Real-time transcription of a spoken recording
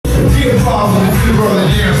involved with the fever on the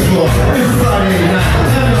dance floor. It's Friday night,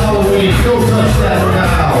 happy Halloween, don't touch that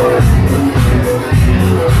now.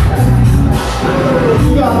 You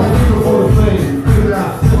got the fever for the place, figure it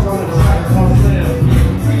out, sit on the track, call Sam.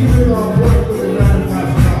 Fever on work with the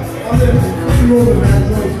 95 stop. I'm there, you roll the man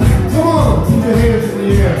joints. Come on, put your hands in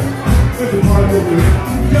the air. Everybody over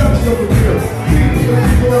here, got me over here. Fever,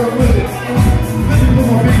 let's go out with it. Let me put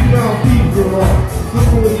my big brown fever on.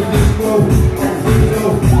 Come with the disco, I'm free to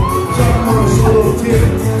go. Talking on a solo tip,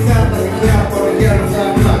 sound like a cap on a ghetto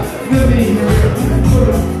top block. Let me hear it, put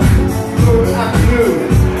it, go to afternoon.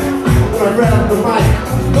 When I grab the mic,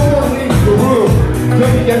 no one leaves the room. Let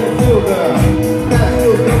me get the feel there. That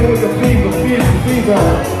feels coming with the fever, fever.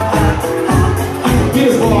 Get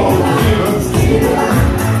involved with the fever.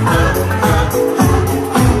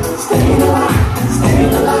 Stay alive.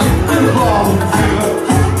 Get involved with the fever.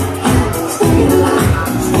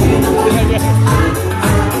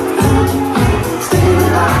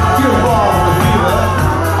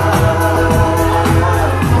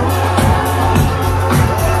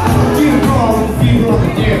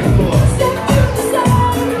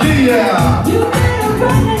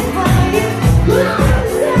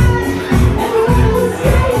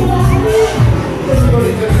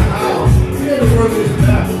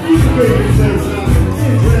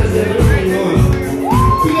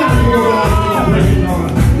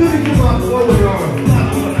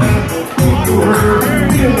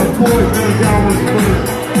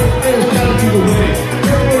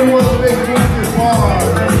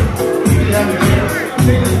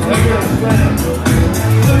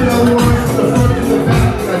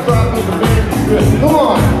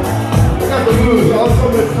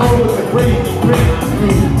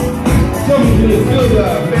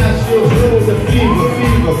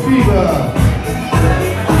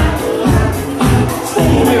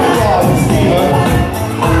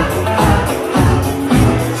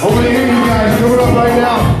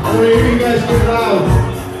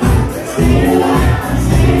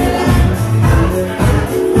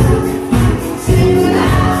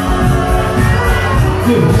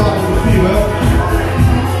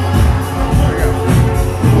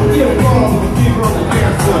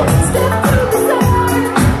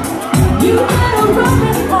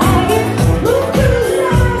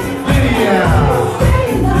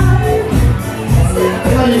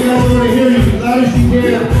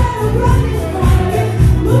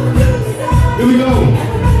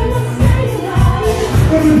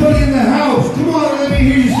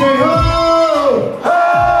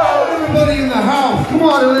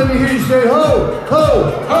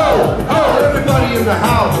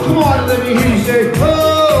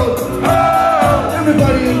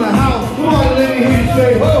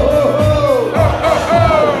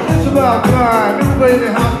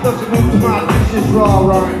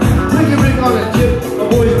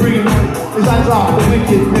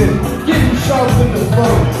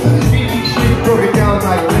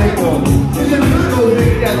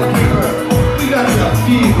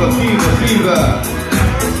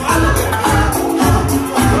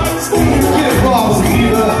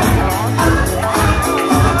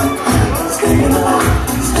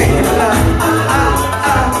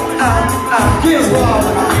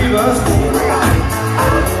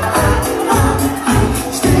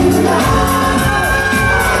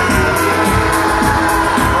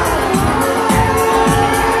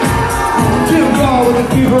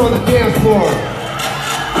 Fever on the dance floor.